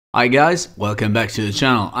Hi guys, welcome back to the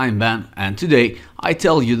channel. I'm Ben, and today I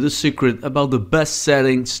tell you the secret about the best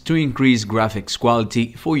settings to increase graphics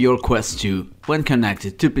quality for your Quest 2 when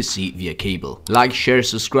connected to PC via cable. Like, share,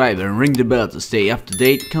 subscribe and ring the bell to stay up to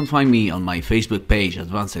date. Come find me on my Facebook page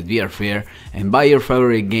Advanced Warfare and buy your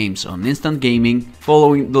favorite games on Instant Gaming,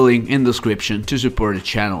 following the link in the description to support the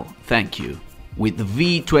channel. Thank you. With the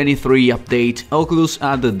V23 update, Oculus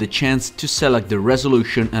added the chance to select the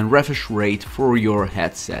resolution and refresh rate for your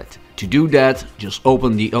headset. To do that, just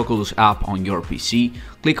open the Oculus app on your PC,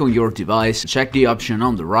 click on your device, check the option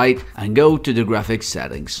on the right and go to the graphics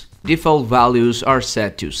settings. Default values are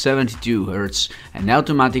set to 72 Hz and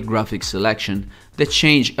automatic graphics selection that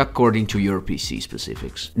change according to your PC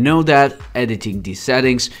specifics. Know that editing these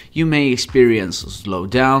settings you may experience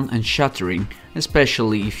slowdown and shuttering,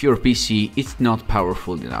 especially if your PC is not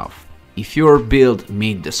powerful enough. If your build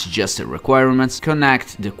meets the suggested requirements,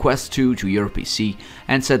 connect the Quest 2 to your PC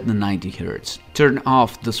and set the 90 Hz. Turn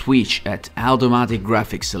off the switch at automatic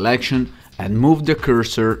graphics selection and move the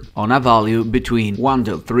cursor on a value between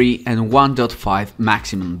 1.3 and 1.5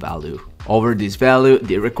 maximum value. Over this value,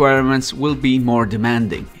 the requirements will be more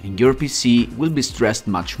demanding and your PC will be stressed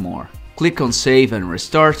much more. Click on Save and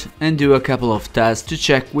Restart and do a couple of tests to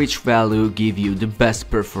check which value give you the best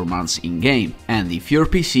performance in-game and if your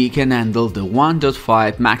PC can handle the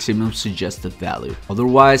 1.5 maximum suggested value.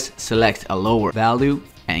 Otherwise, select a lower value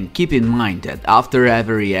and keep in mind that after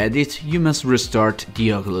every edit you must restart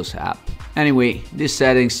the Oculus app. Anyway, these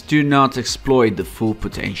settings do not exploit the full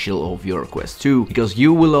potential of your Quest 2, because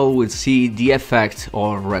you will always see the effect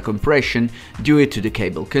of recompression due to the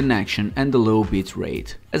cable connection and the low bit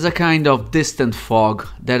rate, as a kind of distant fog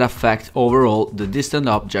that affect overall the distant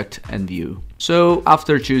object and view. So,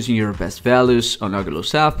 after choosing your best values on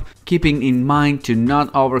Oculus app, keeping in mind to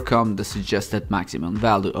not overcome the suggested maximum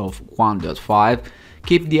value of 1.5,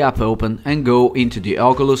 keep the app open and go into the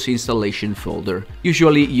Oculus installation folder,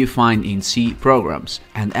 usually you find in C programs,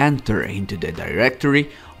 and enter into the directory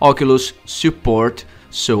Oculus support,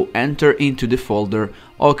 so enter into the folder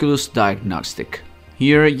Oculus diagnostic.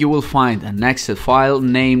 Here you will find an exe file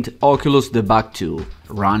named Oculus Debug Tool.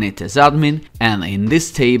 Run it as admin, and in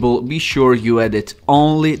this table be sure you edit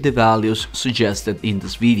only the values suggested in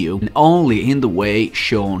this video and only in the way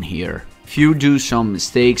shown here. If you do some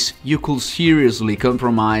mistakes, you could seriously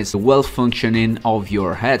compromise the well-functioning of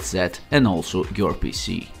your headset and also your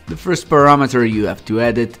PC. The first parameter you have to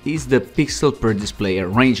edit is the pixel per display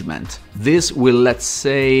arrangement. This will, let's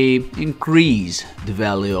say, increase the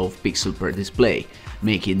value of pixel per display,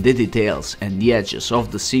 making the details and the edges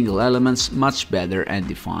of the single elements much better and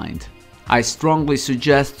defined. I strongly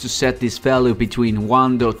suggest to set this value between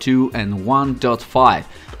 1.2 and 1.5,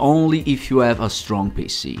 only if you have a strong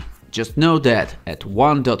PC. Just know that at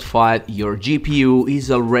 1.5 your GPU is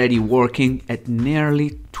already working at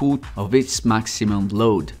nearly 2 of its maximum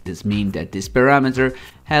load. This means that this parameter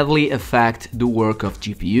heavily affects the work of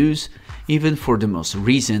GPUs, even for the most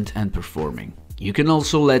recent and performing. You can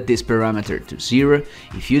also let this parameter to 0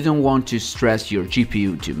 if you don't want to stress your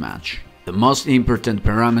GPU too much. The most important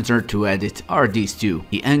parameter to edit are these two: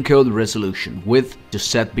 the encode resolution width to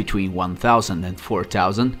set between 1000 and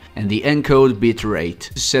 4000 and the encode bit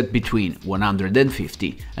rate to set between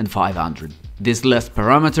 150 and 500. This last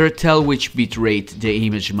parameter tells which bit rate the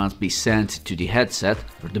image must be sent to the headset.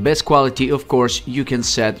 For the best quality, of course, you can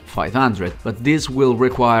set 500, but this will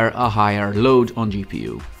require a higher load on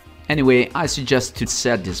GPU. Anyway, I suggest to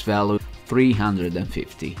set this value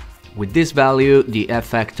 350. With this value, the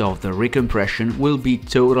effect of the recompression will be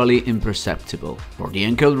totally imperceptible. For the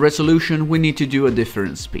encode resolution, we need to do a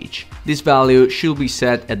different speech. This value should be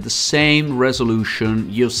set at the same resolution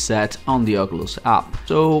you set on the Oculus app,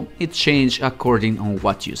 so it changes according on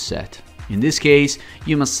what you set. In this case,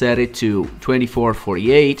 you must set it to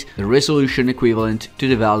 2448, the resolution equivalent to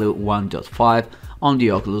the value 1.5 on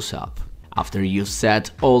the Oculus app. After you set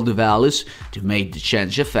all the values, to make the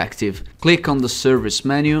change effective, click on the service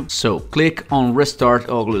menu, so click on Restart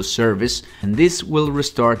Oculus Service and this will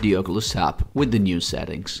restart the Oculus app with the new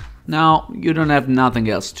settings. Now you don't have nothing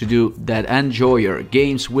else to do than enjoy your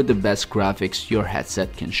games with the best graphics your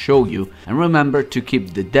headset can show you, and remember to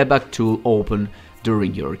keep the debug tool open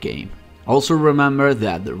during your game. Also remember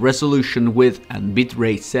that the resolution width and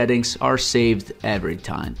bitrate settings are saved every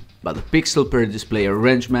time, but the pixel per display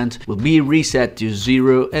arrangement will be reset to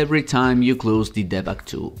 0 every time you close the debug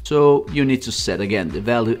tool, so you need to set again the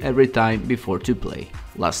value every time before to play.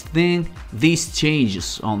 Last thing, these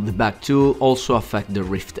changes on the debug tool also affect the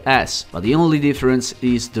Rift S, but the only difference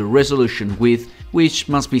is the resolution width, which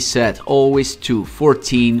must be set always to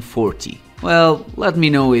 1440. Well, let me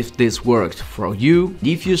know if this worked for you,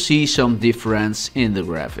 if you see some difference in the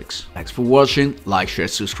graphics. Thanks for watching, like, share,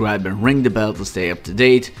 subscribe and ring the bell to stay up to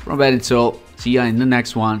date. From that it's all, see ya in the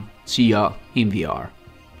next one, see ya in VR.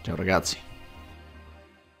 Ciao ragazzi.